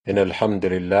إن الحمد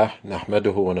لله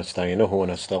نحمده ونستعينه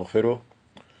ونستغفره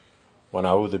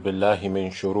ونعوذ بالله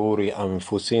من شرور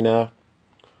أنفسنا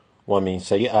ومن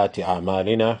سيئات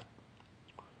أعمالنا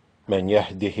من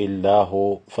يهده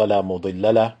الله فلا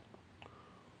مضل له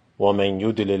ومن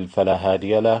يضلل فلا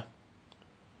هادي له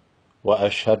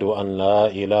وأشهد أن لا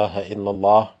إله إلا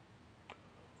الله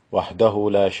وحده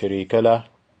لا شريك له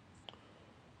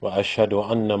وأشهد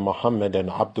أن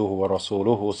محمدا عبده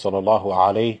ورسوله صلى الله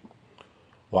عليه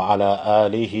وعلى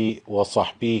آله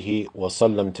وصحبه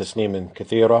وسلم تسليما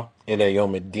كثيرا إلى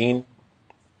يوم الدين.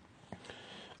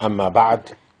 Amma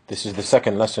ba'd. This is the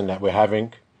second lesson that we're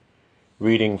having,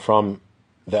 reading from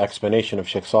the explanation of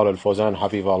Sheikh Salih al-Fawzan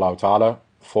Hafizahullah Ta'ala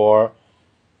for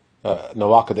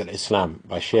Nawaqid al-Islam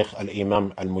by Sheikh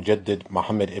al-Imam al-Mujaddid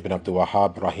Muhammad ibn Abdul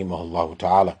Wahhab Rahimahullah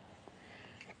Ta'ala.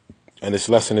 And this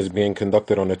lesson is being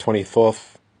conducted on the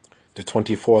 24th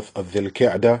of Dhul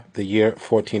Qa'dah, the year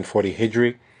 1440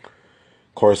 Hijri,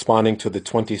 corresponding to the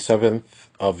 27th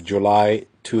of July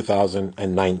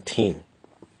 2019.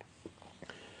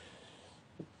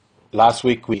 Last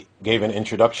week we gave an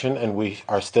introduction, and we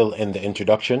are still in the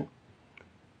introduction,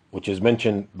 which is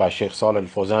mentioned by Sheikh Salih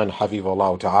al-Fawzan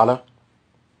Hafizahullah Ta'ala.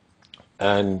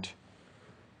 And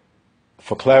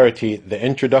for clarity, the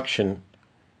introduction,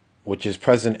 which is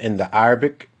present in the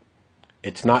Arabic,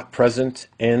 it's not present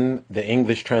in the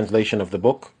English translation of the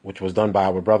book, which was done by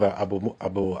our brother Abu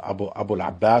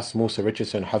al-Abbas Musa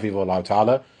Richardson Hafizahullah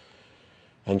Ta'ala,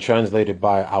 and translated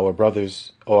by our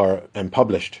brothers, and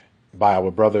published by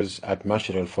our brothers at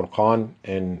Masjid al-Furqan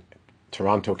in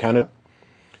Toronto, Canada.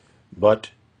 But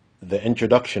the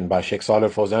introduction by Sheikh Salih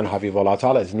al-Fawzan Hafizahullah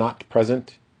Ta'ala is not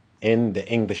present in the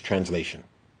English translation,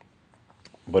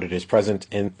 but it is present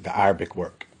in the Arabic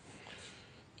work.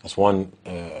 That's one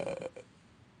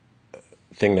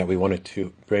thing that we wanted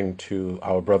to bring to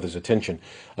our brothers' attention.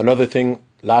 Another thing,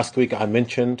 last week I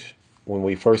mentioned, when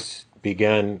we first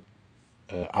began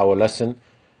our lesson,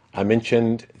 I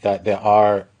mentioned that there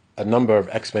are a number of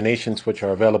explanations which are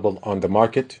available on the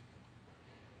market,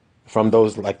 from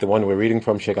those like the one we're reading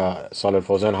from Sheikh Salih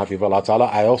al-Fawzan Hafizahullah Ta'ala.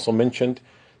 I also mentioned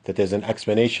that there's an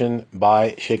explanation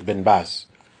by Sheikh bin Baz.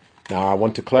 Now I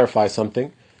want to clarify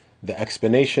something. The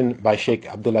explanation by Sheikh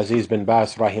Abdul Aziz bin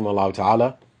Baz Rahimahullah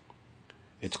Ta'ala,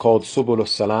 it's called Subul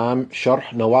al-Salam Sharh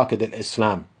Nawaqid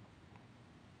al-Islam.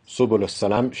 Subul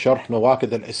al-Salam Sharh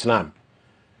Nawaqid al-Islam.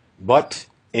 But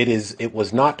it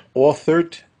was not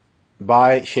authored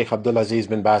by Sheikh Abdul Aziz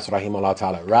bin Baz Rahimahullah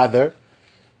Ta'ala. Rather,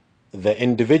 the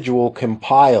individual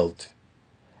compiled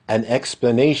an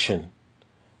explanation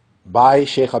by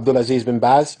Sheikh Abdul Aziz bin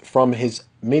Baz from his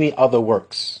many other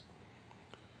works.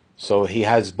 So he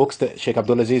has books that Sheikh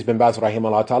Abdul Aziz bin Baz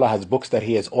Rahimahullah Ta'ala has books that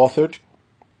he has authored,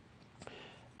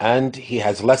 and he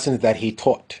has lessons that he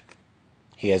taught.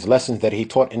 He has lessons that he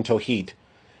taught in Tawheed.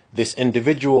 This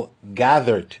individual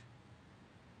gathered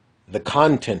the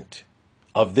content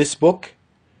of this book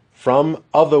from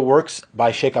other works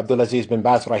by Sheikh Abdul Aziz bin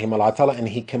Baz Rahimahullah Ta'ala, and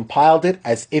he compiled it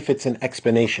as if it's an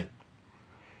explanation.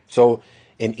 So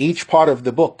in each part of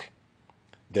the book,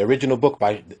 the original book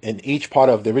in each part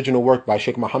of the original work by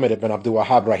Sheikh Muhammad ibn Abdul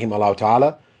Wahhab Rahimahullah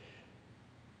Ta'ala,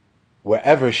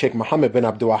 wherever Sheikh Muhammad ibn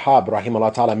Abdul Wahhab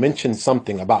Rahimahullah Ta'ala mentions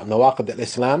something about Nawaqid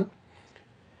al-Islam,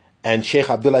 and Sheikh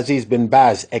Abdul Aziz bin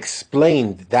Baz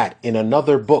explained that in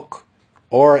another book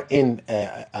or in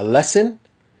a lesson,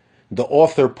 the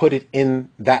author put it in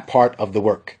that part of the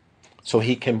work. So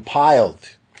he compiled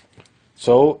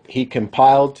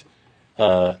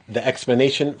the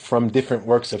explanation from different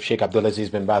works of Sheikh Abdul Aziz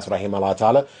bin Baz Rahimahullah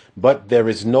Ta'ala, but there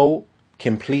is no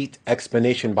complete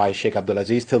explanation by Sheikh Abdul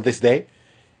Aziz till this day.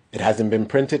 It hasn't been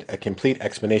printed, a complete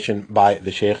explanation by the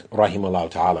Sheikh Rahimahullah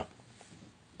Ta'ala.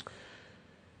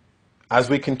 As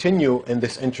we continue in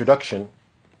this introduction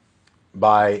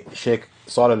by Sheikh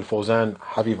Salih al-Fawzan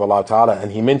Hafizahullah Ta'ala,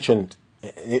 and he mentioned,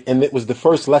 and it was the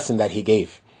first lesson that he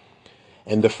gave.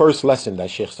 In the first lesson that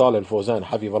Sheikh Salih al-Fawzan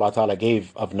Hafizahullah Ta'ala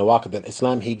gave of Nawaqid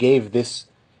al-Islam, he gave this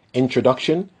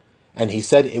introduction, and he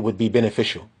said it would be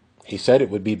beneficial. He said it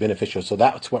would be beneficial. So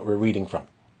that's what we're reading from.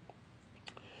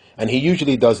 And he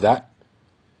usually does that.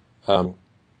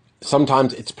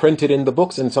 Sometimes it's printed in the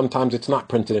books, and sometimes it's not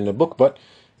printed in the book. But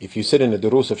if you sit in the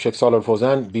durus of Sheikh Salih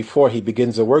al-Fawzan, before he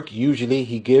begins the work, usually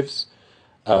he gives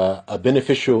a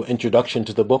beneficial introduction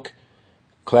to the book,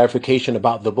 clarification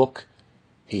about the book.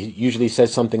 He usually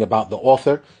says something about the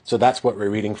author. So that's what we're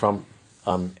reading from.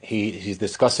 He's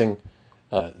discussing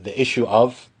the issue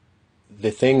of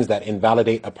the things that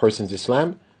invalidate a person's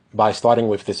Islam by starting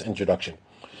with this introduction.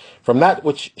 From that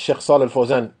which Sheikh Salih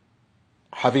al-Fawzan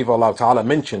Hafizahullah Ta'ala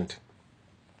mentioned,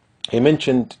 he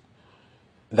mentioned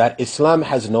that Islam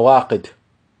has nawaqid.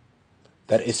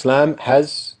 that Islam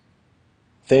has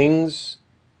things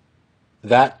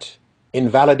that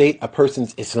invalidate a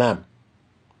person's Islam.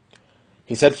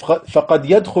 He said, فَقَدْ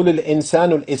يَدْخُلُ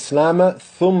الْإِنسَانُ الْإِسْلَامَ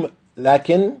ثُمَّ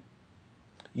لكن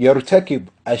يرتكب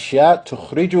أشياء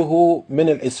تخرجه من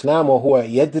الإسلام وهو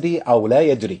يدري أو لا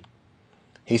يدري.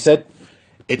 He said,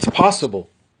 it's possible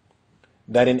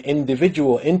that an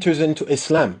individual enters into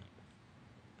Islam,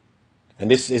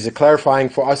 and this is clarifying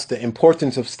for us the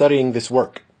importance of studying this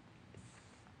work.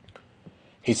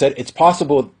 He said, it's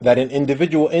possible that an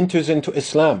individual enters into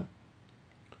Islam,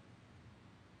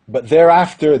 but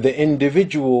thereafter the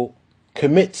individual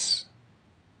commits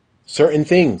certain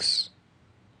things.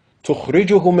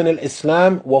 تخرجه من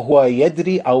الإسلام وهو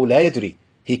يدري أو لا يدري.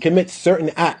 He commits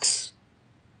certain acts.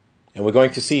 And we're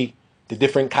going to see the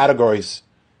different categories,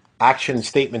 action,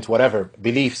 statements, whatever,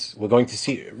 beliefs. We're going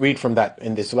to read from that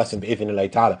in this lesson,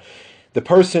 بإذن ta'ala. The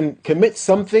person commits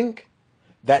something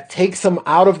that takes him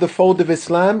out of the fold of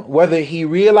Islam, whether he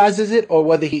realizes it or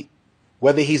whether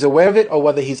he's aware of it or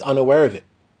whether he's unaware of it.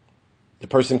 The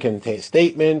person can take a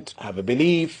statement, have a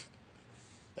belief,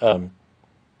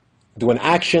 do an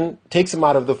action, takes him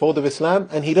out of the fold of Islam,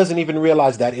 and he doesn't even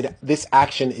realize that this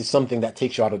action is something that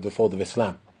takes you out of the fold of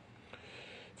Islam.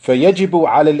 فَيَجِبُ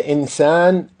عَلَى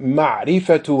الْإِنسَانِ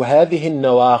مَعْرِفَةُ هَذِهِ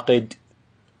النَّوَاقِدِ.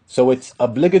 So it's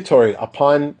obligatory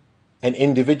upon an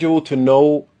individual to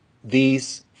know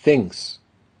these things.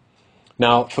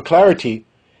 Now, for clarity,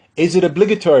 is it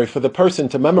obligatory for the person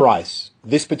to memorize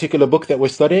this particular book that we're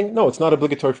studying? No, it's not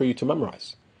obligatory for you to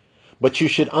memorize. But you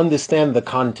should understand the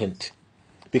content.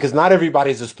 Because not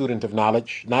everybody is a student of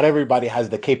knowledge. Not everybody has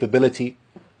the capability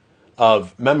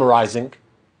of memorizing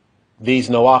these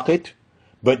nawaqid.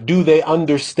 But do they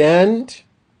understand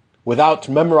without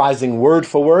memorizing word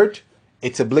for word?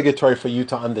 It's obligatory for you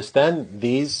to understand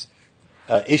these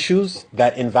issues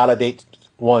that invalidate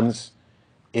one's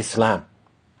Islam.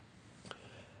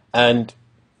 And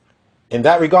in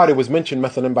that regard, it was mentioned,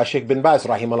 مثلا, by Sheikh bin Baz,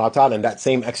 rahimahullah ta'ala, in that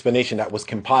same explanation that was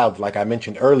compiled, like I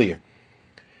mentioned earlier.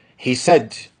 He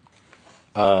said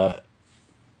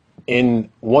in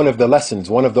one of the lessons,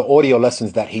 one of the audio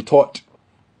lessons that he taught,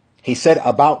 he said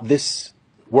about this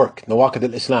work, Nawaqid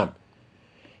al-Islam,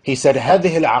 he said,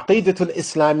 هذه العقيدة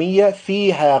الإسلامية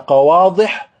فيها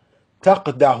قواضح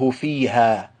تقدح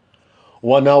فيها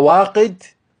ونواقد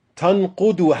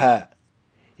تنقدها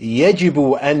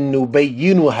يجب أن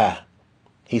نبينها.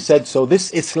 He said, so this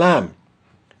Islam,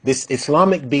 this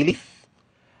Islamic belief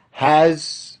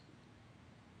has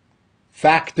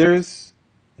factors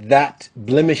that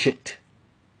blemish it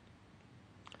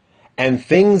and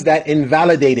things that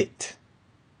invalidate it.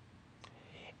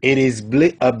 It is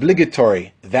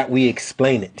obligatory that we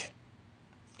explain it.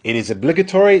 It is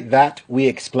obligatory that we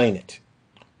explain it.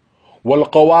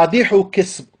 وَالْقَوَادِحُ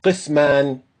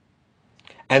قِسْمًا.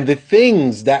 And the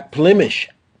things that blemish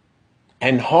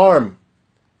and harm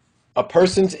a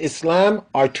person's Islam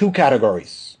are two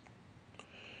categories.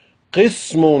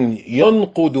 قِسْمٌ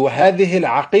يَنْقُدُ هَذِهِ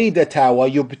الْعَقِيدَةَ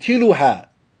وَيُبْتِلُهَا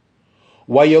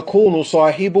وَيَكُونُ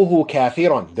صَاحِبُهُ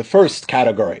كَافِرًا. The first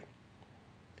category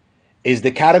is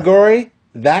the category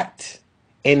that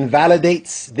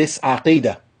invalidates this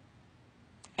aqidah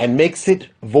and makes it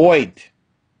void,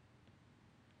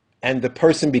 and the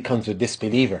person becomes a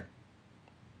disbeliever.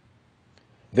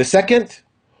 The second,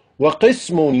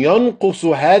 وَقِسْمٌ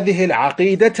يَنْقُصُ هَذِهِ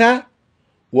الْعَقِيدَةَ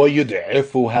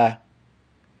وَيُضْعِفُهَا.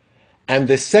 And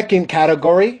the second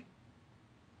category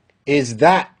is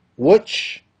that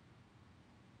which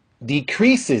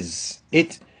decreases,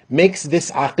 it makes this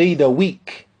aqidah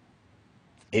weak.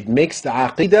 It makes the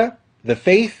aqidah, the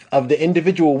faith of the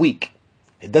individual, weak.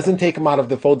 It doesn't take him out of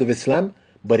the fold of Islam,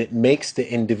 but it makes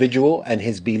the individual and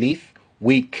his belief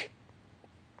weak.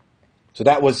 So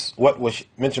that was what was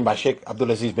mentioned by Sheikh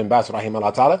Abdul Aziz bin Baz,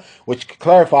 rahimahullah ta'ala, which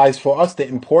clarifies for us the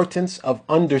importance of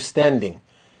understanding.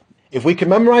 If we can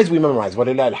memorize, we memorize,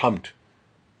 walillah alhamd.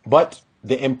 But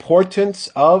the importance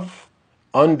of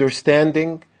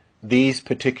understanding these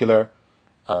particular,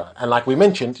 and like we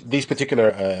mentioned, these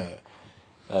particular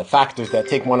factors that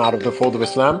take one out of the fold of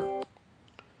Islam,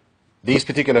 these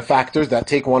particular factors that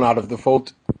take one out of the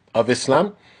fold of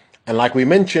Islam. And like we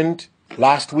mentioned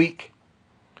last week,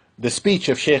 the speech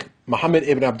of Sheikh Muhammad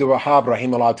ibn Abdul Wahhab,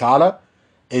 rahimahullah ta'ala,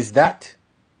 is that,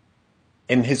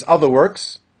 in his other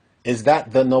works, is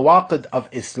that the nawaqid of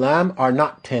Islam are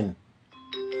not 10.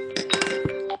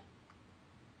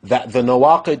 That the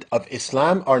nawaqid of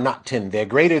Islam are not 10. They're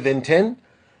greater than 10,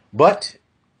 but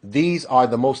these are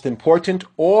the most important,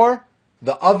 or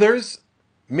the others,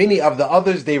 many of the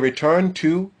others, they return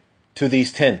to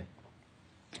these 10.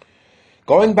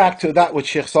 Going back to that which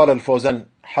Sheikh Salih al-Fawzan,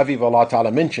 Hafizahullah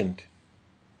ta'ala, mentioned,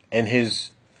 in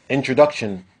his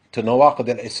introduction to Nawaqid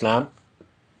al-Islam,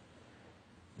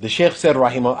 the Shaykh said,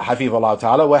 Hafizahullah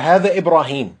Ta'ala, وَهَذَا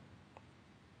Ibrahim.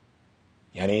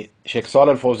 Yani, Shaykh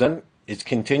Salih al-Fawzan is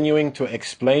continuing to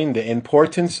explain the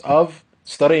importance of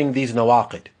studying these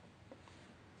Nawaqid.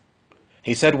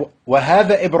 He said,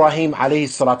 وَهَذَا إِبْرَاهِيمَ عَلَيْهِ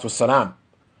الصَّلَاةُ وَالسَّلَامُ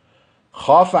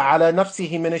خاف على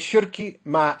نفسه من الشرك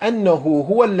مع أنه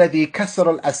هو الذي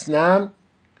كسر الأصنام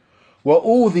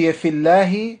وأوذي في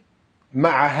الله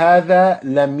مع هذا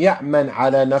لم يأمن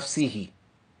على نفسه.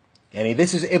 Yani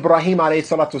this is Ibrahim alayhi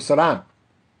salatu wasalam.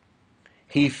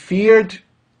 He feared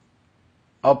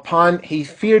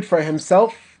for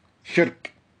himself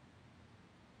shirk,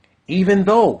 even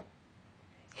though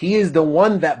he is the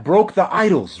one that broke the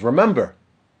idols. Remember,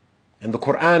 in the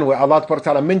Quran where Allah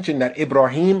Ta'ala mentioned that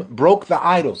Ibrahim broke the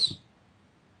idols.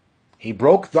 He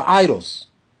broke the idols.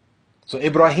 So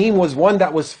Ibrahim was one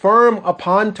that was firm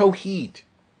upon Tawheed.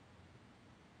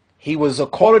 He was a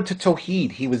caller to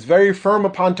Tawheed. He was very firm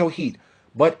upon Tawheed.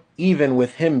 But even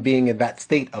with him being in that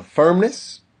state of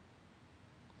firmness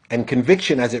and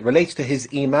conviction as it relates to his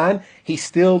Iman, he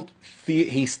still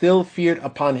feared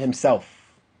upon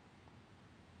himself.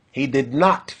 He did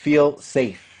not feel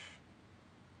safe.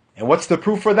 And what's the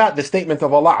proof for that? The statement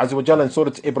of Allah Azza wa Jalla in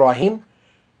Surah Ibrahim,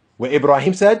 where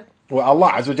Ibrahim said, where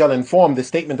Allah Azza wa Jalla informed the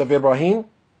statement of Ibrahim,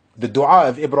 the dua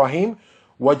of Ibrahim,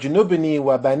 وَجْنُبْنِي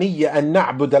وَبَنِيَّ أَن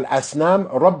نَعْبُدَ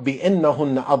الْأَصْنَامَ رَبِّ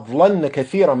إِنَّهُنَّ أَضْلَلْنَ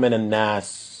كَثِيرًا مِنَ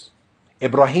النَّاسِ.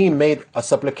 Ibrahim made a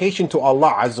supplication to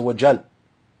Allah Azza wa Jalla,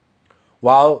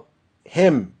 while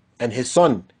him and his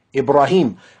son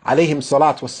Ibrahim alayhim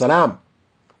salatu wassalam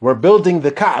were building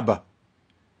the Kaaba.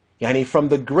 Yani from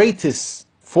the greatest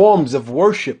forms of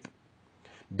worship,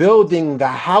 building the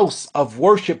house of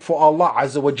worship for Allah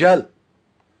Azza wa Jal,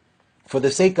 for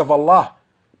the sake of Allah,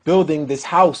 building this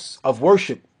house of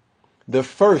worship, the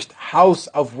first house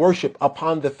of worship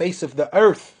upon the face of the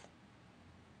earth.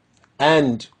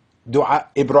 And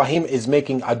Ibrahim is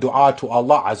making a dua to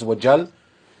Allah Azza wa Jal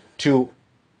to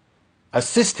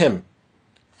assist him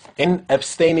in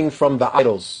abstaining from the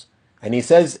idols. And he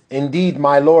says, indeed,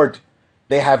 my Lord,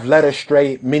 they have led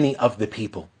astray many of the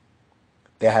people.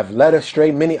 They have led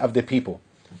astray many of the people.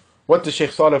 What does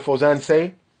Shaykh Salih al-Fawzan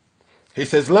say? He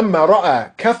says, لما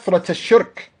رأى كثرة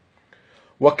الشرك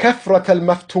وكثرة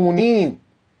المفتونين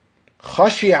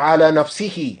خشي على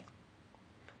نفسه.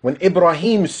 When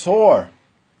Ibrahim saw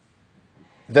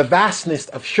the vastness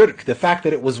of shirk, the fact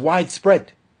that it was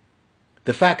widespread,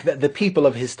 the fact that the people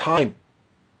of his time,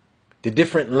 the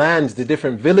different lands, the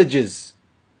different villages,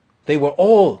 they were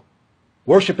all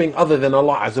worshipping other than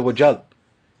Allah Azza wa Jal.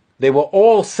 They were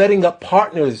all setting up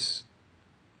partners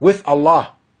with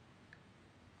Allah.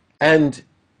 And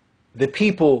the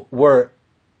people were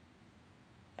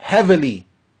heavily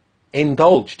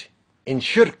indulged in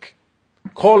shirk,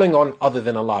 calling on other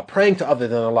than Allah, praying to other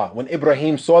than Allah. When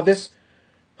Ibrahim saw this,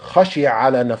 خَشِيَ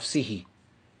عَلَى نَفْسِهِ,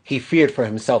 he feared for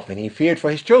himself and he feared for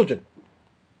his children.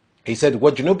 He said,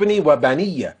 وَجْنُبْنِي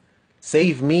وَبَنِيَّ,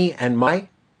 save me and my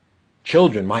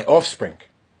children, my offspring.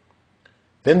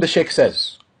 Then the Shaykh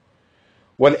says,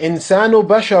 وَالْإِنسَانُ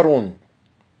بَشَرٌ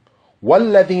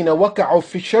وَالَّذِينَ وَقَعُوا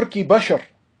فِي الشِّرْكِ بَشَرٌ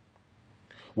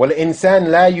وَالْإِنسَانُ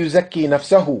لَا يُزَكِّي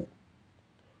نَفْسَهُ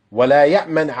وَلَا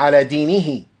يَأْمَنْ عَلَى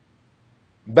دِينِهِ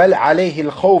بَلْ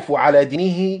عَلَيْهِ الْخَوْفُ عَلَى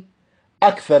دِينِهِ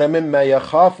أَكْثَرَ مِمَّا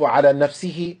يَخَافُ عَلَى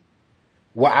نَفْسِهِ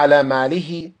وَعَلَى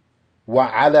مَالِهِ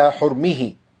وَعَلَى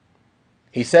حُرْمِهِ.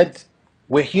 He said,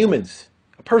 we're humans.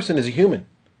 A person is a human.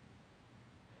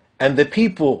 And the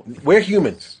people, we're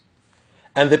humans.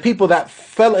 And the people that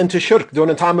fell into shirk during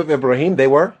the time of Ibrahim, they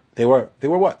were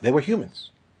what? They were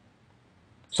humans.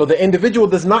 So the individual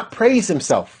does not praise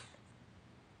himself.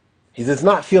 He does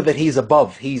not feel that he's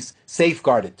above, he's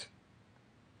safeguarded.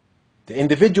 The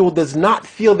individual does not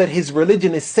feel that his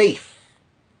religion is safe.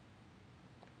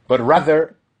 But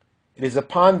rather, it is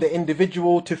upon the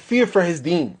individual to fear for his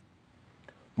deen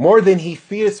more than he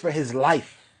fears for his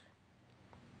life.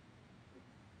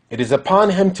 It is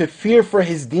upon him to fear for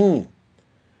his deen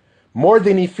more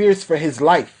than he fears for his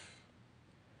life,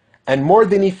 and more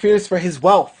than he fears for his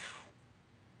wealth,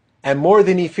 and more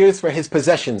than he fears for his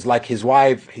possessions like his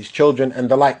wife, his children, and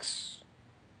the likes.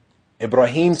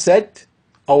 Ibrahim said,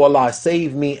 "O Allah,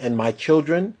 save me and my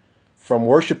children from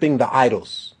worshipping the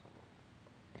idols."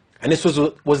 And this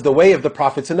was the way of the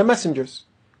prophets and the messengers.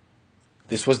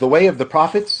 This was the way of the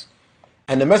prophets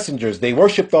and the messengers. They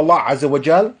worshipped Allah Azza wa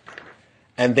Jal,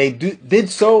 and they did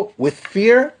so with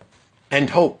fear and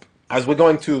hope, as we're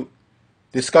going to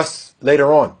discuss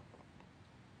later on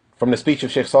from the speech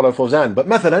of Shaykh Salih al-Fawzan. But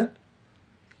mathalan,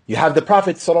 you have the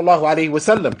Prophet sallallahu alaihi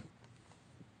wasallam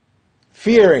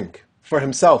fearing for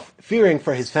himself, fearing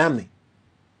for his family.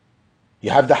 You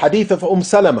have the hadith of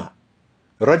Salama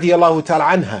radiyallahu ta'ala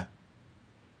anha,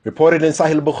 reported in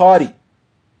Sahih al-Bukhari,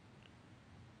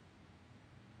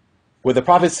 where the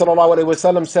Prophet sallallahu alaihi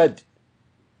wasallam said,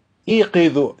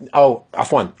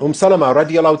 Salama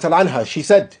radiyallahu ta'ala anha, she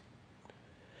said,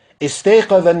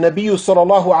 استيقظ النبي صلى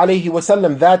الله عليه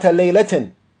وسلم ذات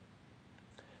ليلة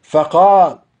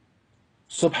فقال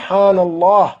سبحان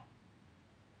الله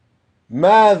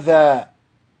ماذا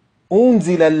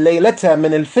أنزل الليلة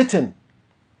من الفتن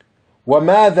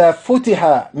وماذا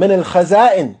فتح من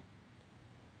الخزائن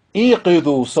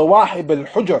ايقظوا صواحب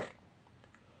الحجر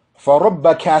فرب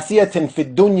كاسية في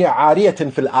الدنيا عارية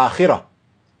في الآخرة.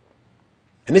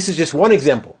 And this is just one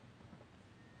example.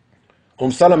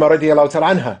 Salama radiallahu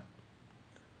ta'ala anha,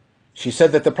 she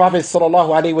said that the Prophet sallallahu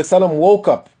alaihi wasallam woke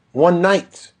up one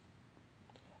night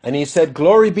and he said,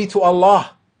 "Glory be to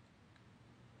Allah.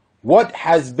 What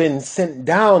has been sent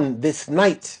down this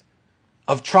night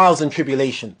of trials and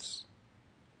tribulations?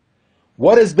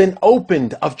 What has been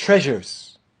opened of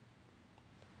treasures?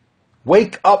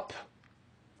 Wake up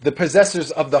the possessors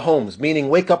of the homes," meaning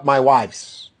wake up my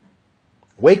wives.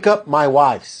 Wake up my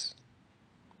wives.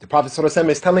 The Prophet sallallahu alaihi wasallam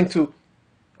is telling to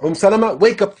Salama,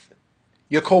 wake up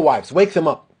your co-wives, wake them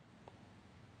up.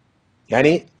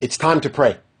 Yani, it's time to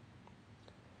pray.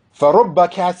 فَرُبَّ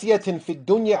كَاسِيَةٍ فِي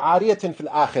الدُّنْيَا عَارِيَةٍ فِي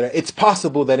الْآخِرَةِ. It's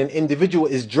possible that an individual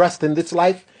is dressed in this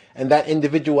life and that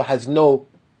individual has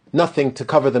nothing to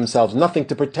cover themselves, nothing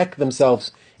to protect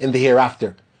themselves in the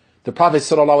hereafter. The Prophet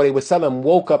ﷺ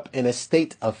woke up in a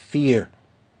state of fear.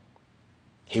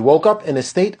 He woke up in a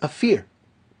state of fear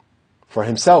for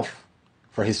himself,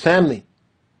 for his family.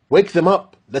 Wake them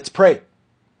up. Let's pray.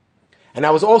 And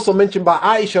that was also mentioned by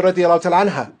Aisha radiallahu ta'ala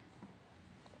anha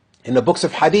in the books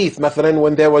of hadith, مثلا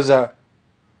when there was an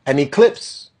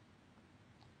eclipse,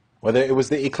 whether it was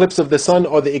the eclipse of the sun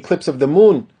or the eclipse of the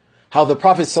moon, how the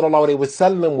Prophet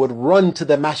ﷺ would run to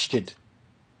the masjid.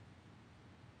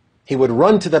 He would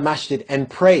run to the masjid and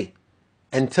pray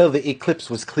until the eclipse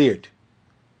was cleared.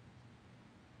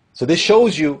 So this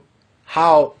shows you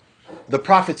how the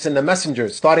prophets and the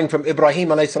messengers, starting from Ibrahim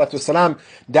ﷺ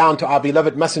down to our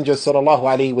beloved messenger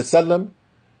ﷺ,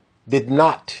 did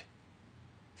not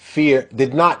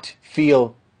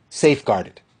feel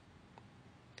safeguarded.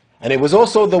 And it was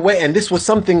also the way, and this was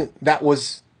something that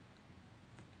was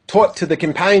taught to the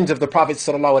companions of the Prophet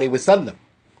ﷺ.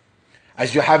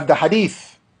 As you have the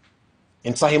hadith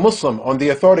in Sahih Muslim on the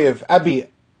authority of Abi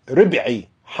Rib'i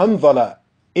Hanzala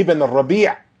ibn al-Rabi'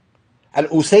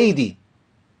 al-Usaydi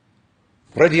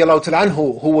radiyallahu ta'ala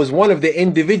anhu, who was one of the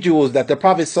individuals that the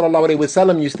Prophet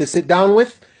ﷺ used to sit down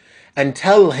with and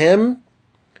tell him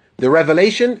the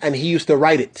revelation, and he used to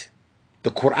write it,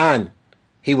 the Quran.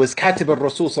 He was Katib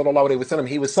al-Rasul sallallahu alaihi wasallam.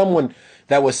 He was someone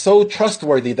that was so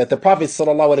trustworthy that the Prophet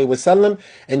sallallahu alaihi wasallam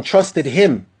entrusted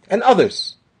him and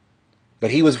others.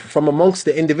 But he was from amongst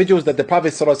the individuals that the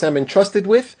Prophet sallallahu alaihi wasallam entrusted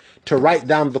with to write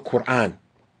down the Quran.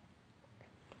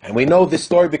 And we know this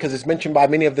story because it's mentioned by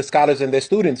many of the scholars and their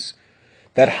students,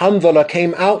 that Hanzala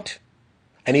came out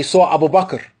and he saw Abu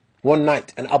Bakr one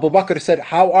night. And Abu Bakr said,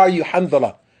 "How are you,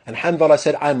 Hanzala?" And Hanzala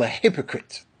said, "I'm a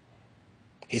hypocrite."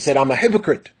 He said, "I'm a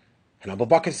hypocrite." And Abu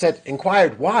Bakr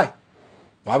inquired, "Why?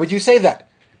 Why would you say that?"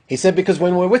 He said, "Because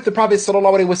when we're with the Prophet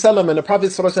ﷺ and the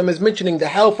Prophet ﷺ is mentioning the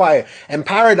hellfire and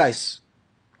paradise,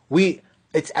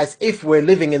 it's as if we're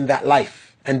living in that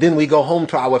life. And then we go home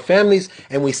to our families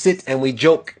and we sit and we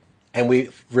joke and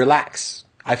we relax.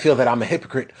 I feel that I'm a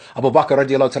hypocrite." Abu Bakr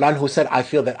radiallahu ta'ala anhu said, "I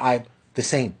feel that I'm the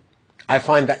same. I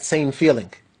find that same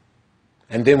feeling."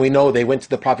 And then we know they went to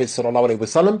the Prophet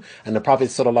ﷺ, and the Prophet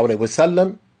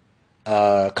ﷺ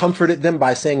comforted them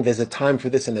by saying, there's a time for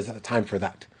this and there's a time for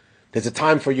that. There's a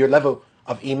time for your level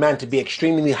of iman to be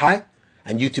extremely high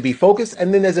and you to be focused,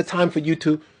 and then there's a time for you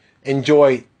to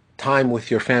enjoy time with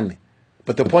your family.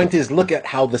 But the point is, look at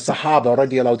how the Sahaba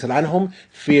radiallahu ta'ala anhum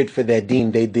feared for their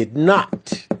deen. They did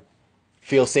not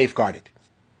feel safeguarded.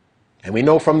 And we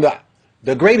know from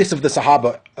the greatest of the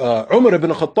Sahaba, Umar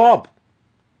ibn Khattab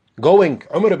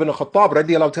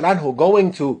radiallahu ta'ala anhu,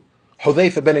 going to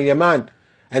Hudhayf ibn al-Yaman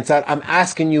and said, "I'm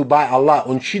asking you by Allah,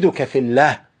 unshiduka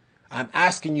fillah, I'm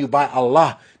asking you by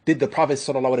Allah, did the Prophet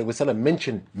ﷺ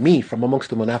mention me from amongst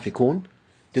the munafiqun?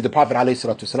 Did the Prophet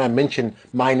ﷺ mention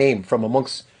my name from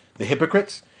amongst the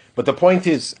hypocrites?" But the point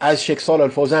is, as Shaykh Salih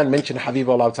al-Fawzan mentioned,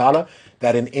 Habibullah Ta'ala,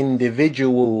 that an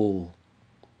individual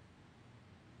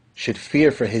should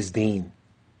fear for his deen.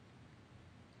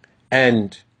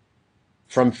 And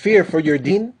from fear for your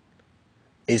deen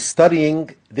is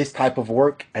studying this type of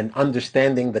work and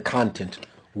understanding the content.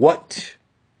 What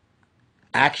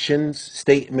actions,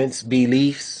 statements,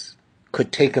 beliefs,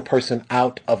 could take a person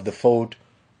out of the fold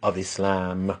of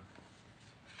Islam.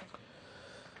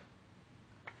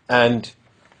 And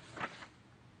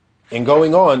in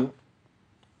going on,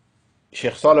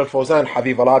 Shaykh Salih al-Fawzan,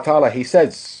 Habibullah Ta'ala, he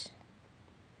says,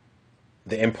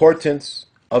 the importance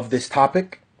of this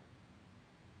topic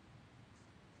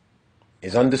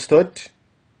is understood,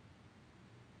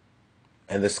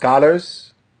 and the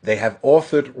scholars, they have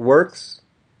authored works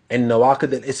in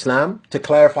Nawaqid al-Islam to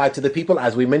clarify to the people,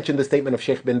 as we mentioned the statement of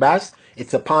Shaykh bin Baz,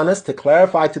 it's upon us to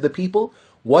clarify to the people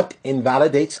what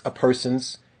invalidates a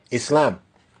person's Islam.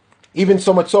 Even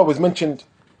so much so, it was mentioned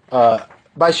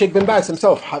by Shaykh bin Baz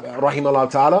himself,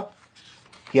 rahimahullah ta'ala.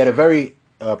 He had a very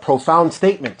profound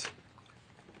statement,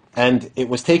 and it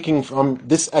was taken from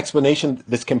this explanation,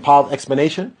 this compiled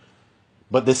explanation,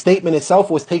 but the statement itself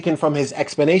was taken from his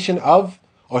explanation of,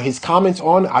 or his comments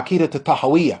on Aqidat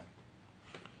al-Tahawiyya.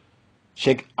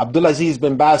 Sheikh Abdul Aziz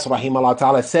bin Baz rahimahullah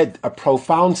ta'ala said a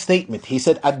profound statement. He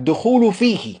said, "Ad-dukhulu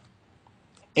fihi,"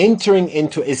 entering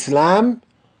into Islam,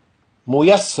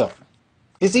 muyassar,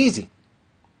 is easy.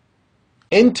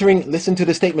 Listen to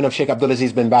the statement of Sheikh Abdul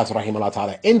Aziz bin Baz rahimahullah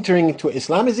ta'ala. Entering into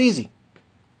Islam is easy.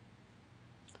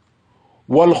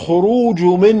 وَالْخُرُوجُ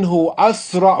مِنْهُ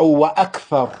أَسْرَعُ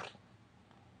وَأَكْثَرُ.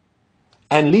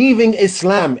 And leaving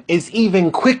Islam is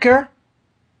even quicker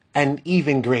and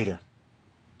even greater.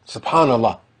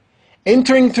 Subhanallah.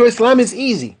 Entering to Islam is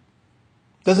easy.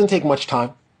 Doesn't take much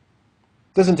time.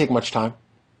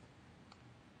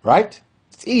 Right?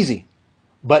 It's easy.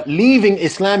 But leaving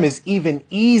Islam is even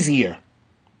easier.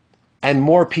 And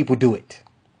more people do it.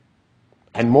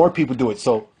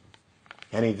 So,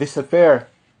 this affair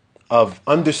of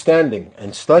understanding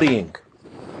and studying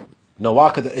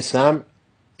Nawaqid al-Islam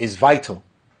is vital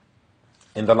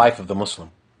in the life of the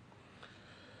Muslim.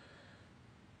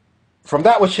 From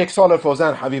that which Shaykh Salih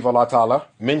al-Fawzan, Habibullah Ta'ala,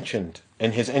 mentioned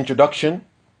in his introduction,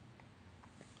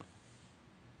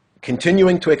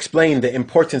 continuing to explain the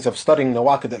importance of studying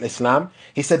Nawaqid al-Islam,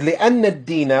 he said, لِأَنَّ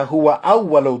الدِّينَ هُوَ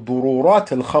أَوَّلُ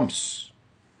ضُرُورَاتِ الْخَمْسِ.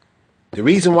 The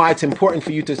reason why it's important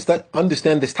for you to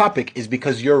understand this topic is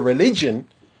because your religion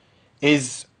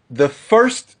is the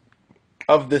first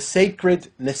of the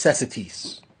sacred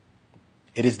necessities.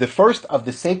 It is the first of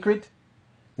the sacred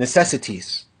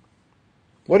necessities.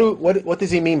 What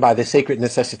does he mean by the sacred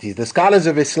necessities? The scholars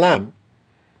of Islam,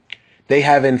 they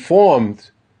have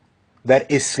informed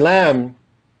that Islam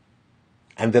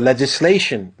and the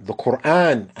legislation, the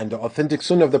Quran and the authentic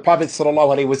Sunnah of the Prophet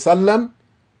ﷺ,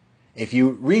 if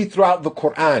you read throughout the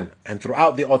Quran and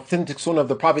throughout the authentic Sunnah of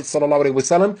the Prophet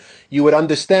ﷺ, you would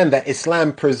understand that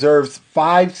Islam preserves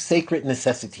 5 sacred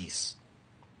necessities.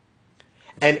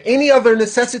 And any other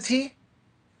necessity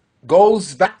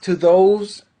goes back to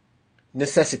those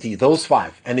necessities, those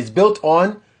 5, and is built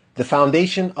on the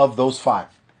foundation of those 5.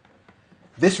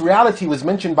 This reality was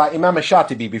mentioned by Imam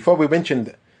al-Shatibi before we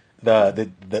mentioned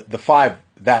the 5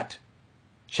 that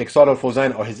Shaykh Salih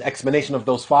al-Fawzan, or his explanation of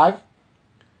those 5.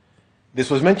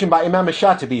 This was mentioned by Imam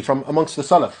al-Shatibi from amongst the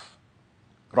Salaf,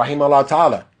 rahimahullah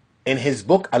ta'ala, in his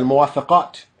book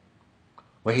Al-Muwathaqat,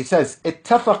 where he says,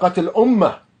 اتفقت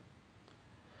الأمة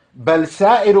بل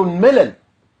سائر الملل.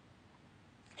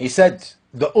 He said,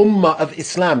 the Ummah of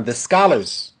Islam, the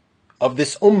scholars of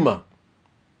this Ummah,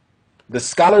 and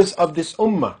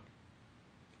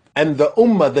the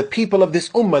Ummah, the people of this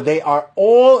Ummah, they are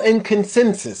all in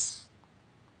consensus.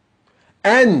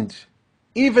 And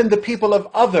even the people of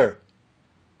other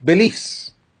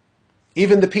beliefs,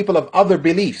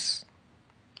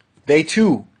 they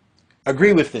too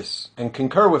agree with this and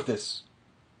concur with this.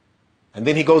 And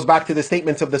then he goes back to the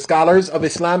statements of the scholars of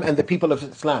Islam and the people of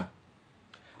Islam.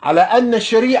 على أن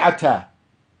الشريعة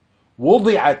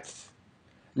وضعت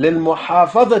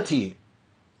للمحافظة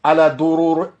على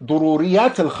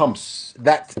ضروريات الخمس.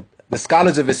 That the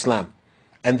scholars of Islam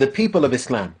and the people of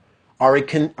Islam are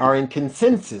in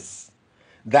consensus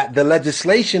that the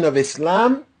legislation of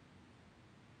Islam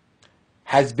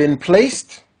has been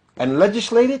placed and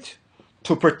legislated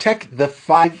to protect the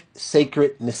 5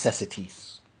 sacred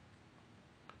necessities.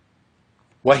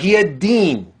 وَهِيَ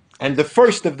الدِّينِ. And the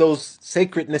first of those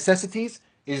sacred necessities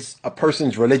is a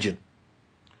person's religion.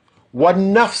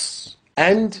 وَالنَّفْسِ.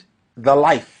 And the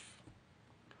life.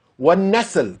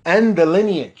 وَالنَّسْلِ. And the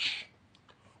lineage.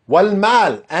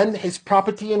 وَالْمَالِ. And his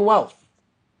property and wealth.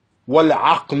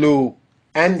 وَالْعَقْلُ.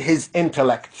 And his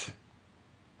intellect.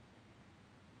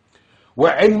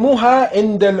 وَعِلْمُهَا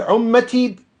عِنْدَ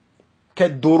الْأُمَّةِ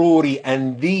كَالدُّرُورِ.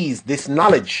 And this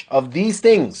knowledge of these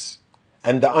things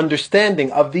and the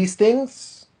understanding of these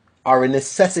things are a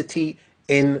necessity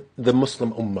in the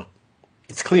Muslim Ummah.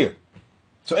 It's clear.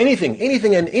 So anything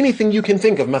you can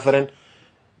think of, مثلا,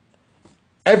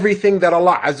 Everything that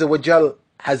Allah Azza wa Jal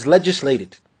has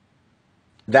legislated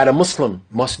that a Muslim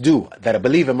must do, that a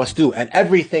believer must do, and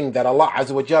everything that Allah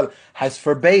Azza wa Jal has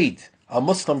forbade a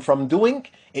Muslim from doing,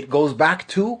 it goes back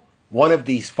to one of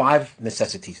these five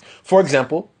necessities. For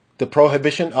example, the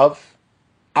prohibition of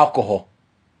alcohol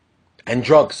and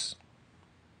drugs.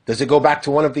 Does it go back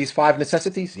to one of these five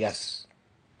necessities? Yes.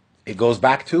 It goes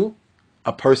back to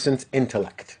a person's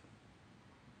intellect.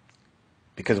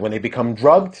 Because when they become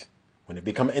drugged, when they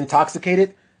become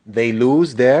intoxicated, they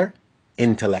lose their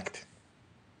intellect.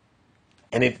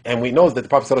 And we know that the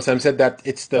Prophet ﷺ said that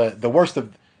it's the worst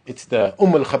of, it's the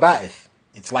al-Khaba'ith.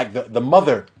 It's like the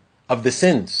mother of the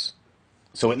sins.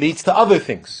 So it leads to other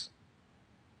things.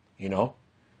 You know,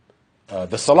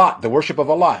 the salat, the worship of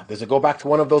Allah. Does it go back to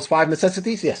one of those five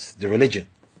necessities? Yes, the religion.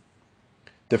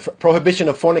 The prohibition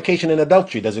of fornication and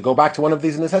adultery. Does it go back to one of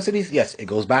these necessities? Yes, it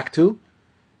goes back to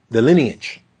the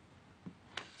lineage.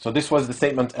 So this was the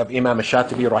statement of Imam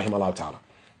al-Shatibi rahimahullah ta'ala.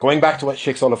 Going back to what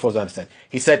Sheikh Salih Fawzan said.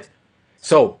 He said,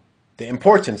 so the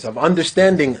importance of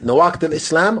understanding Nawaqid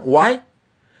al-Islam. Why?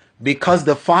 Because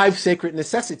the five sacred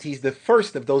necessities, the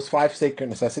first of those five sacred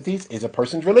necessities is a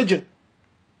person's religion.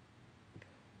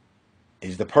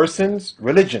 Is the person's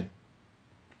religion.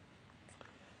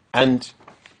 And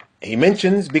he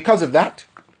mentions, because of that,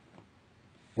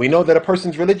 we know that a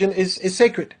person's religion is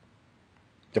sacred.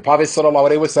 The Prophet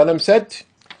ﷺ said,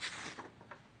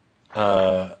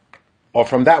 or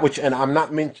from that which, and I'm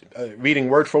not reading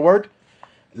word for word,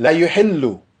 لا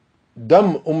يحل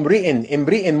دم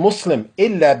امرئ مسلم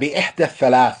إلا بإحدى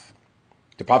الثلاث.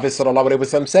 The Prophet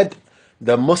ﷺ said,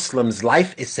 the Muslim's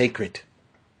life is sacred.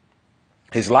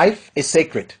 His life is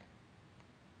sacred,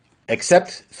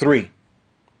 except three.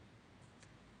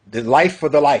 The life for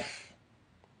the life,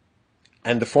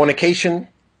 and the fornication,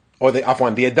 or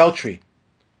the adultery,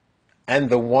 and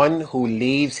the one who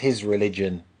leaves his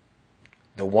religion.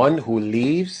 The one who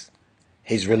leaves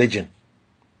his religion.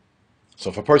 So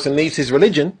if a person leaves his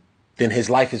religion, then his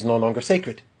life is no longer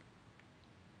sacred.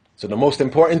 So the most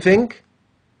important thing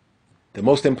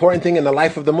in the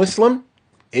life of the Muslim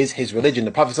is his religion.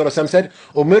 The Prophet ﷺ said,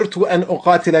 "Umirtu an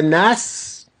uqatil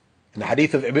an-nas." In the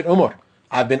hadith of Ibn Umar,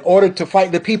 I've been ordered to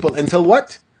fight the people until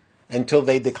what? Until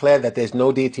they declare that there's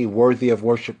no deity worthy of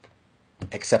worship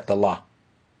except Allah.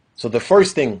 So the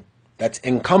first thing that's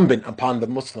incumbent upon the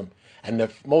Muslim, and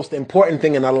the most important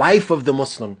thing in the life of the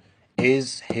Muslim,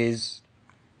 is his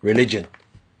religion.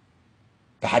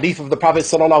 The hadith of the Prophet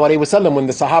ﷺ, when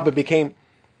the Sahaba became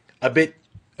a bit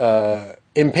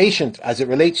impatient as it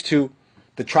relates to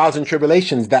the trials and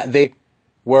tribulations that they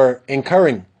were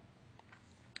incurring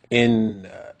and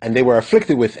they were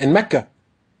afflicted with in Mecca,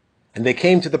 and they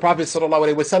came to the Prophet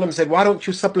ﷺ and said, why don't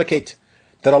you supplicate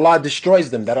that Allah destroys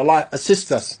them, that Allah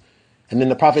assists us? And then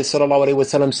the Prophet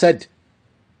ﷺ said,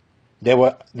 there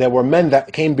were men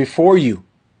that came before you.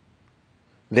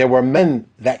 There were men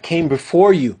that came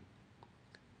before you.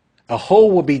 A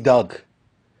hole will be dug,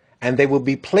 and they will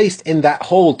be placed in that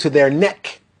hole to their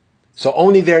neck. So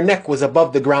only their neck was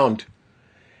above the ground.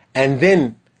 And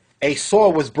then a saw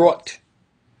was brought,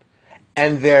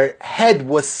 and their head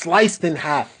was sliced in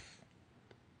half.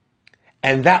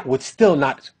 And that would still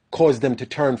not cause them to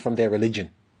turn from their religion.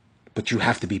 But you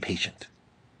have to be patient.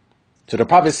 So the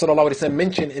Prophet ﷺ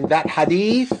mentioned in that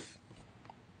hadith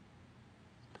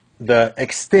the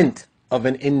extent of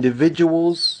an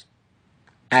individual's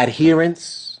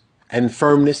adherence and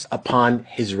firmness upon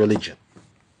his religion.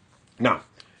 Now,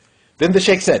 then the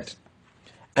Shaykh said,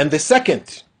 and the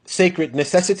second sacred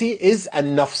necessity is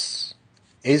an-nafs,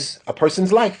 is a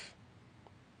person's life.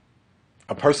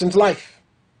 A person's life.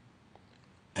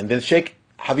 And then Shaykh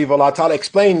Habibullah Ta'ala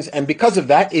explains, and because of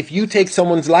that, if you take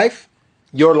someone's life,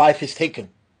 your life is taken.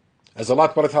 As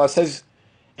Allah Ta'ala says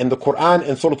in the Quran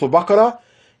in Surah Al-Baqarah,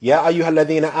 يَا أَيُّهَا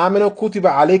الَّذِينَ آمَنُوا كُتِبَ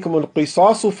عَلَيْكُمُ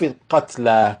الْقِصَاصُ فِي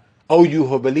الْقَتْلَى. O you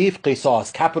who believe,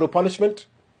 qisas, capital punishment,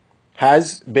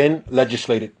 has been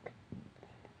legislated.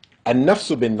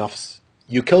 النَّفْسُ بِالنَّفْسِ.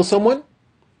 You kill someone,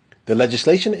 the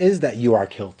legislation is that you are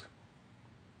killed.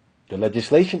 The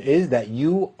legislation is that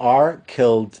you are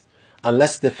killed.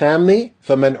 Unless the family,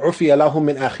 فَمَنْ عُفِيَ لَهُ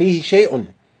مِنْ أَخِيهِ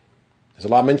شَيْءٌ. As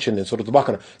Allah mentioned in Surah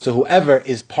Al-Baqarah. So whoever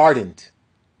is pardoned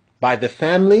by the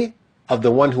family of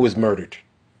the one who is murdered.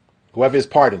 Whoever is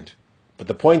pardoned. But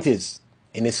the point is,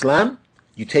 in Islam,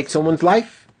 you take someone's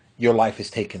life, your life is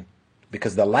taken.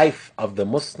 Because the life of the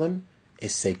Muslim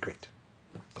is sacred.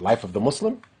 The life of the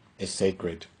Muslim is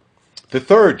sacred. The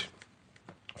third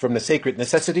from the sacred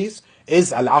necessities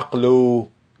is al-aqlu,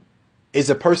 is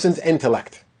a person's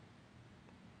intellect.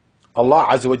 Allah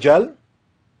Azza wa Jal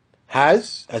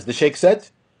has, as the Shaykh said,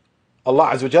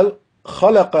 Allah Azza wa Jal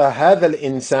خلق هذا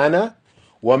الإنسان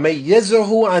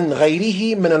وميزه عن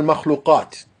غيره من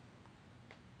المخلوقات.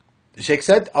 The Shaykh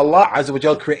said, Allah Azza wa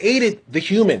Jal created the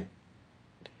human,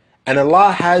 and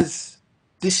Allah has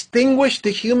distinguished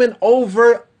the human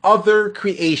over other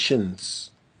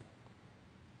creations.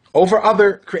 Over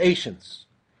other creations.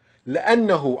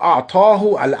 لأنه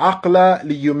أعطاه العقل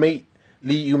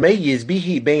ليميز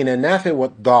به بين النافع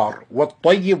والضار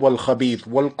والطيب والخبيث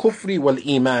والكفر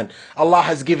والإيمان. Allah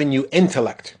has given you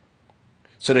intellect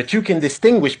so that you can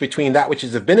distinguish between that which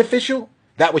is beneficial,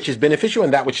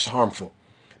 and that which is harmful.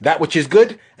 That which is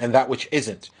good and that which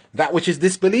isn't. That which is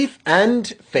disbelief and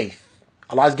faith.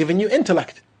 Allah has given you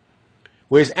intellect.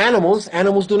 Whereas animals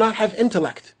do not have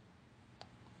intellect.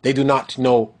 They do not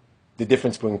know the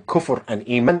difference between kufr and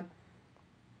iman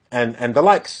and the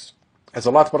likes. As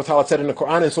Allah Ta'ala said in the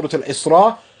Quran in Surah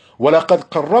Al-Isra, وَلَقَدْ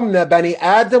قَرَّمْنَا بَنِي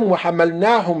آدَمْ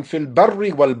وَحَمَلْنَاهُم فِي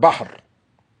الْبَرِّ وَالْبَحْرِ.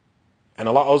 And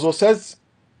Allah also says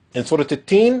in Surah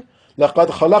At-Teen, لَقَدْ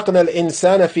خَلَقْنَا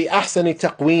الْإِنسَانَ فِي أَحْسَنِ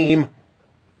تَقْوِيمٍ.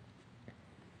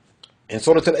 In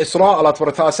Surah Al-Isra, Allah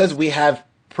Ta'ala says, we have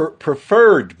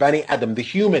preferred Bani Adam, the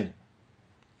human.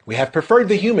 We have preferred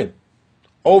the human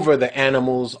over the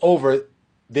animals, over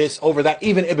this, over that.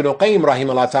 Even Ibn Qayyim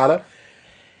rahimahullah ta'ala,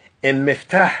 in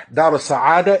Miftah Dar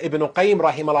al-Sa'ada, Ibn Qayyim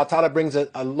rahimahullah ta'ala brings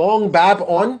a long bab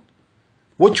on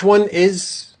which one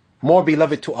is more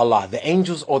beloved to Allah, the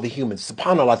angels or the humans.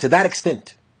 SubhanAllah, to that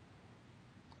extent.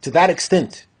 To that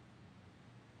extent.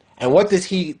 And what does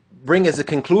he bring as a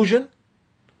conclusion?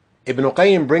 Ibn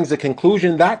Qayyim brings the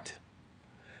conclusion that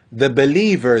the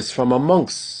believers from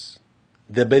amongst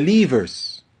the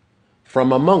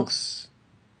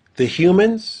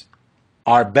humans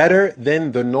are better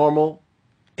than the normal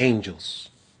angels.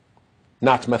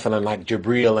 Not mathalan like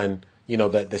Jibreel and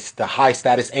the high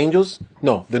status angels.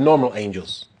 No, the normal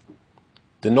angels.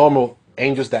 The normal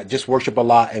angels that just worship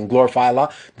Allah and glorify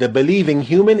Allah. The believing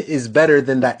human is better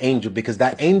than that angel because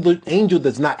that angel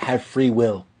does not have free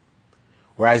will.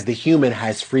 Whereas the human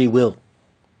has free will.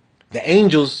 The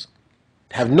angels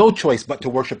have no choice but to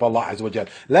worship Allah Azza wa Jal.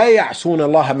 لا يعصون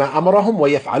الله ما أمرهم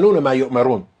ويفعلون ما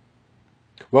يؤمرون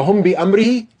وهم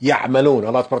بأمره يعملون.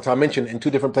 Allah Subhanahu wa Ta'ala mentioned in two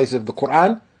different places of the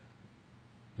Quran,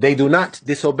 they do not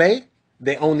disobey,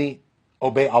 they only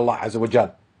obey Allah Azza wa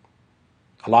Jal.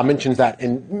 Allah mentions that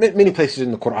in many places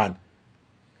in the Quran.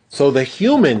 So the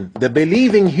human, the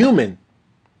believing human,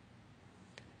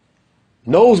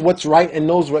 knows what's right and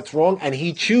knows what's wrong, and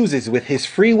he chooses with his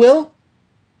free will,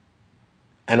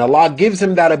 and Allah gives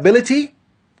him that ability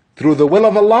through the will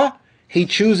of Allah. He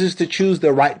chooses to choose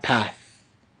the right path.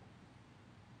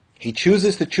 He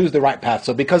chooses to choose the right path.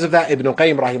 So because of that, Ibn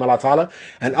Qayyim rahimahullah ta'ala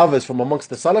and others from amongst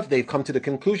the Salaf, they've come to the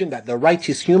conclusion that the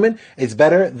righteous human is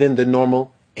better than the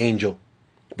normal angel.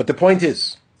 But the point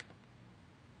is,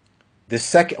 the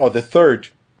second or the third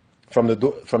from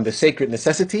the sacred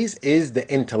necessities is the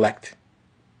intellect.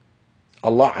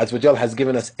 Allah Azza wa Jal has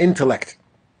given us intellect.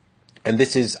 And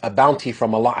this is a bounty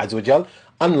from Allah Azza wa Jal,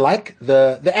 unlike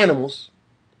the animals.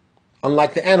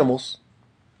 Unlike the animals.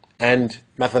 And,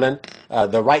 mathalan,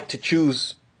 the right to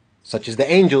choose, such as the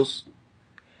angels.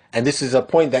 And this is a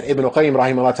point that Ibn Qayyim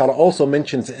rahimahullah ta'ala also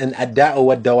mentions in Ad-Da'u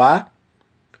wa-Dawa,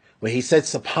 where he said,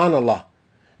 SubhanAllah,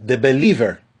 the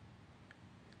believer,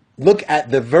 look at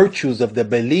the virtues of the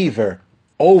believer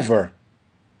over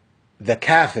the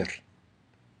kafir.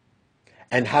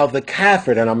 And how the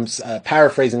kafir, and I'm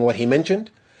paraphrasing what he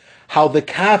mentioned, how the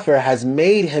kafir has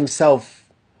made himself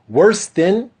worse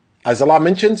than, as Allah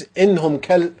mentions, إِنْهُمْ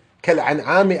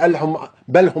كَالْعَنْعَامِ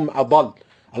بَلْ هُمْ أَضَلُّ.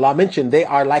 Allah mentioned they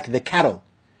are like the cattle.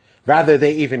 Rather,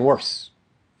 they're even worse.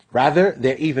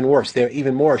 They're even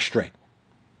more astray.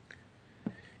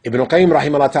 Ibn Qayyim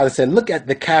rahimahullah ta'ala said, look at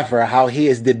the kafir, how he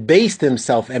has debased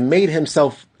himself and made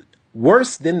himself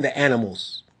worse than the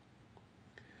animals.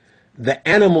 The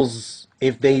animals,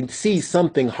 if they see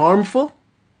something harmful,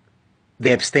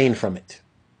 they abstain from it.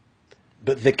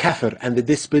 But the kafir and the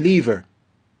disbeliever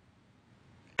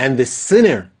and the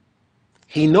sinner,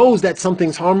 he knows that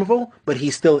something's harmful, but he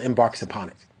still embarks upon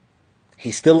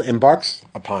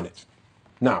it.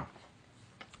 Now,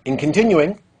 in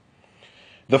continuing,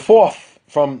 the fourth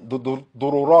from the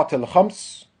dururat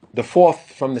al-khams, the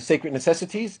fourth from the sacred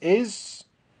necessities is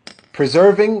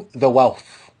preserving the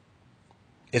wealth.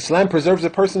 Islam preserves a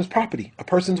person's property, a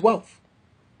person's wealth.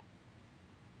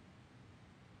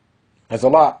 As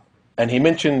Allah, and He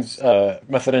mentions,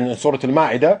 مثلا in Surah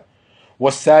Al-Ma'idah,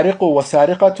 وَالسَّارِقُ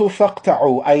وَالسَّارِقَةُ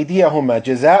فَاقْتَعُوا أَيْدِيَهُمَا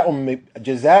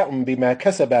جَزَاءٌ بِمَا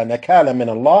كَسَبَا نَكَالًا مِنَ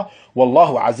اللَّهِ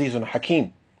وَاللَّهُ عَزِيزٌ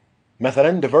حَكِيمٌ.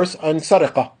 مثلا the verse on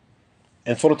Sariqah.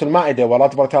 in Surah Al-Ma'idah, where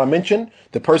Allah Ta'ala mentioned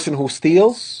the person who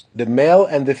steals, the male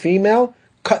and the female,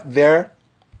 cut their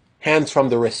hands from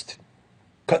the wrist.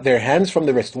 Cut their hands from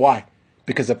the wrist. Why?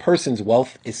 Because a person's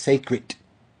wealth is sacred.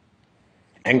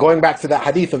 And going back to that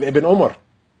hadith of Ibn Umar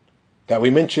that we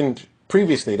mentioned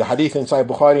previously, the hadith in Sahih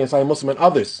Bukhari and Sahih Muslim and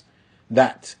others,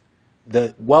 that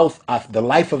the wealth of the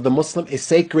life of the Muslim is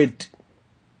sacred.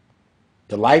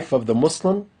 The life of the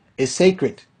Muslim is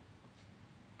sacred.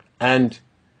 And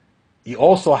you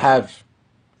also have,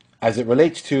 as it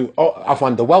relates to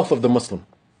the wealth of the Muslim,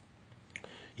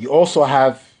 you also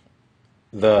have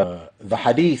the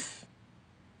hadith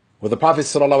where the Prophet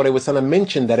ﷺ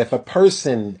mentioned that if a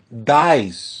person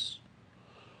dies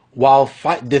while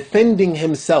defending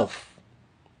himself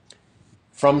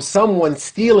from someone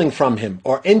stealing from him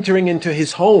or entering into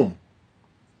his home,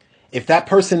 if that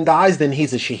person dies, then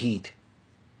he's a shaheed.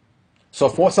 So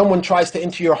if someone tries to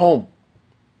enter your home,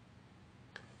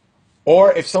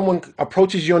 or if someone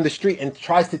approaches you on the street and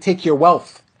tries to take your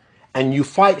wealth, and you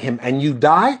fight him and you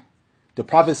die, the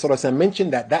Prophet ﷺ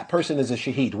mentioned that that person is a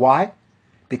shaheed. Why?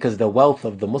 Because the wealth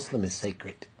of the Muslim is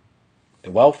sacred.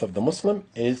 The wealth of the Muslim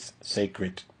is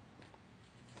sacred.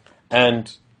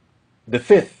 And the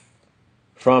fifth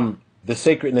from the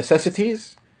sacred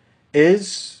necessities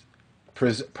is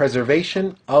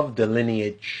preservation of the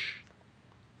lineage.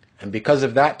 And because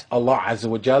of that, Allah Azza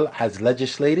wa Jal has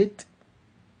legislated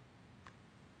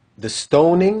the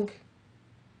stoning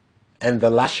and the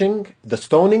lashing, the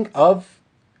stoning of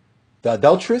the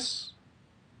adulteress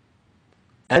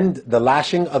and the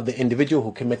lashing of the individual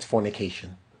who commits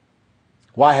fornication.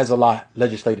 Why has Allah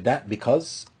legislated that?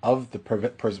 Because of the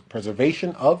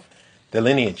preservation of the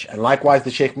lineage. And likewise,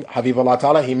 the Shaykh Habibullah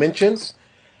Ta'ala, he mentions,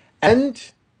 and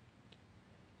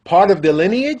part of the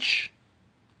lineage,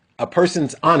 a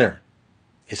person's honor.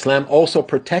 Islam also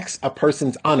protects a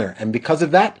person's honor. And because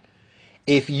of that,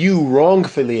 if you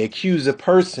wrongfully accuse a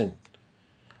person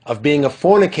of being a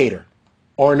fornicator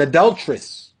or an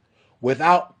adulteress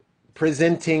without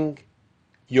presenting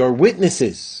your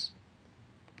witnesses,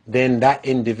 then that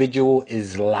individual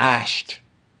is lashed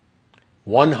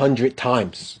 100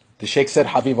 times. The Shaykh said,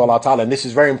 Hafizahullah Ta'ala, and this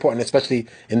is very important, especially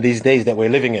in these days that we're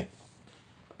living in.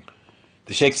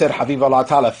 The Shaykh said, Hafizahullah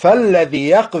Ta'ala, فَالَّذِي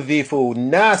يَقْذِفُ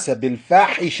النَّاسَ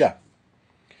بِالْفَاحِشَةِ.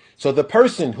 So the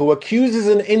person who accuses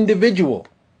an individual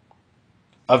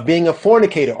of being a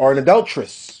fornicator or an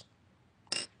adulteress,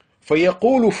 فَيَقُولُ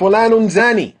فُلَانٌ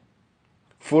زَانِي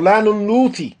فُلَانٌ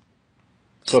لُوتِي.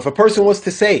 So if a person was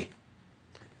to say,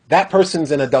 that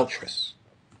person's an adulteress,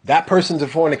 that person's a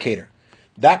fornicator,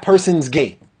 that person's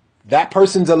gay, that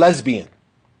person's a lesbian,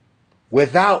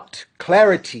 without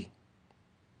clarity,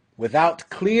 without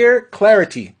clear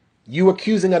clarity, you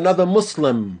accusing another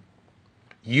Muslim,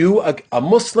 you, a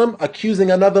Muslim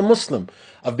accusing another Muslim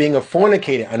of being a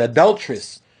fornicator, an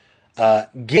adulteress,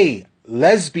 gay,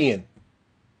 lesbian,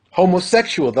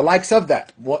 homosexual, the likes of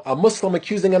that, a Muslim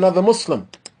accusing another Muslim,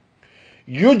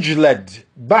 يُجْلَدْ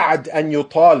بَعْدْ أَنْ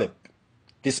يُطَالِبْ.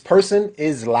 This person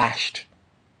is lashed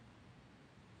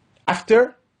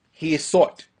after he is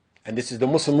sought. And this is the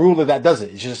Muslim ruler that does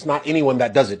it. It's just not anyone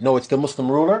that does it. No, it's the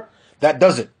Muslim ruler that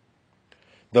does it.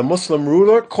 The Muslim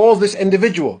ruler calls this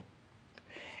individual,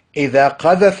 إِذَا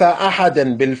قَذَفَ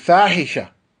أَحَدًا بِالْفَاحِشَةِ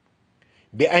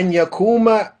بأن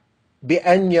يقوم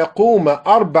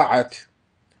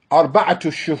أربعة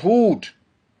الشهود,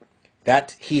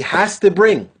 that he has to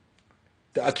bring,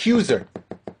 the accuser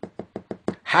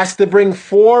has to bring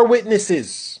 4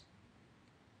 witnesses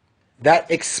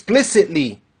that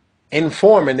explicitly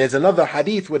inform. And there's another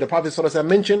hadith where the Prophet ﷺ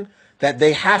mentioned that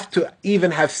they have to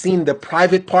even have seen the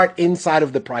private part inside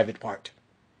of the private part.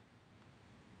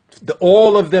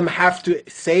 All of them have to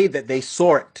say that they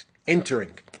saw it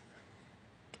entering.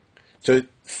 So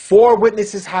 4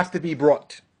 witnesses have to be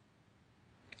brought,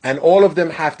 and all of them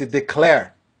have to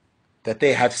declare that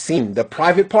they have seen the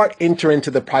private part enter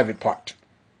into the private part.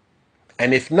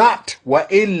 And if not,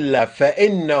 وَإِلَّا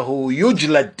فَإِنَّهُ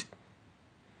يُجْلَدْ.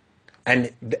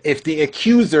 And if the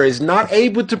accuser is not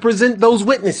able to present those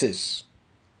witnesses,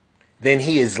 then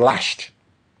he is lashed.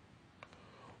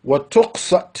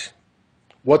 وَتُقْصَتْ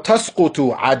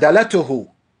وَتَسْقُطُ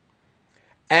عَدَلَتُهُ.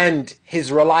 And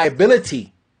his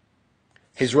reliability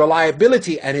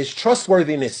and his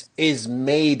trustworthiness is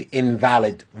made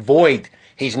invalid, void.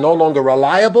 He's no longer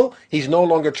reliable, he's no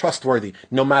longer trustworthy,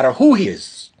 no matter who he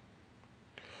is.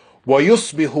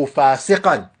 وَيُصْبِحُ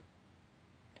فَاسِقًا.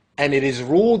 And it is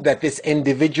ruled that this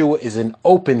individual is an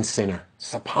open sinner.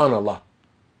 Subhanallah.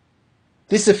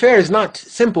 This affair is not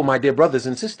simple, my dear brothers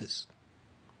and sisters.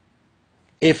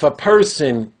 If a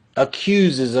person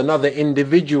accuses another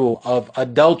individual of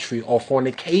adultery or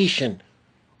fornication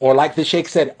or like the Sheikh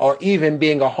said, or even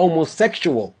being a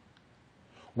homosexual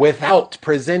without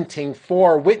presenting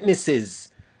 4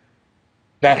 witnesses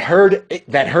that heard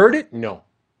it? No.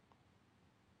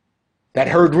 That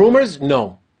heard rumors?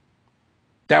 No.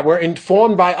 That were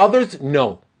informed by others?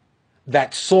 No.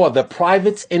 That saw the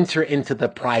privates enter into the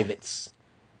privates.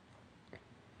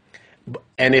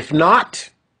 And if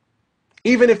not,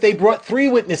 even if they brought 3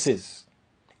 witnesses,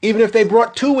 even if they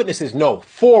brought 2 witnesses, no,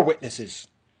 4 witnesses.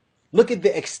 Look at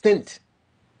the extent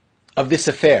of this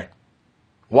affair.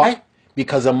 Why?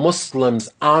 Because a Muslim's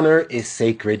honor is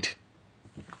sacred.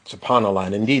 SubhanAllah.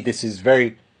 And indeed, this is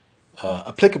very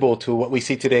applicable to what we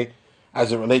see today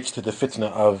as it relates to the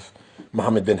fitna of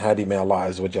Muhammad bin Hadi. May Allah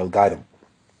Azza wa Jal guide him.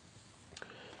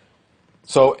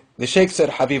 So the Shaykh said,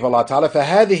 Habib Allah Ta'ala,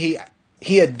 فَهَذِهِ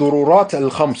هي الضرورات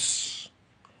الخمس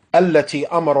التي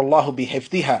أمر الله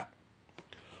بحفظها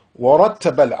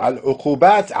ورتب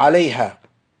العقوبات عليها.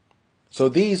 So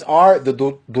these are the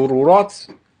dururat,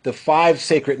 the 5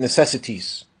 sacred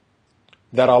necessities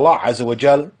that Allah Azza wa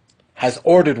Jal has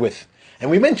ordered with.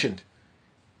 And we mentioned,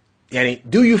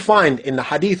 do you find in the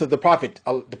hadith of the Prophet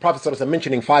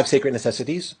mentioning 5 sacred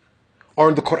necessities? Or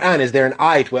in the Quran, is there an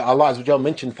ayat where Allah Azza wa Jal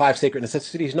mentioned 5 sacred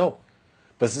necessities? No.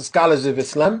 But the scholars of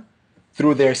Islam,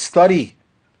 through their study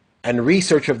and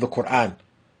research of the Quran,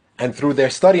 and through their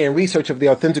study and research of the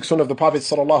authentic sunnah of the Prophet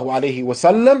sallallahu alaihi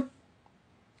wasallam,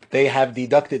 they have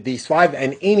deducted these 5,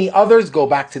 and any others go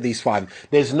back to these 5.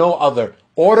 There's no other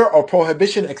order or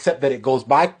prohibition except that it goes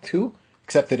back to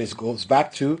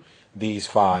these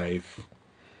 5.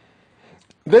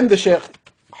 Then the Shaykh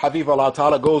Habib Allah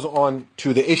Ta'ala goes on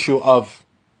to the issue of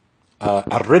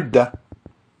ar-ridda,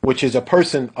 which is a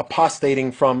person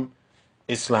apostating from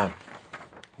Islam.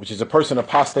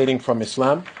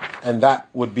 And that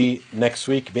would be next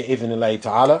week, bi'idhnillahi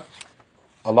ta'ala.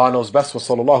 Allah knows best. Wa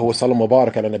sallallahu wa sallam wa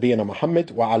barak ala nabiyyina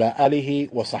Muhammad wa ala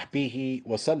alihi wa sahbihi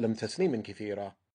wa sallam tasliman kathira.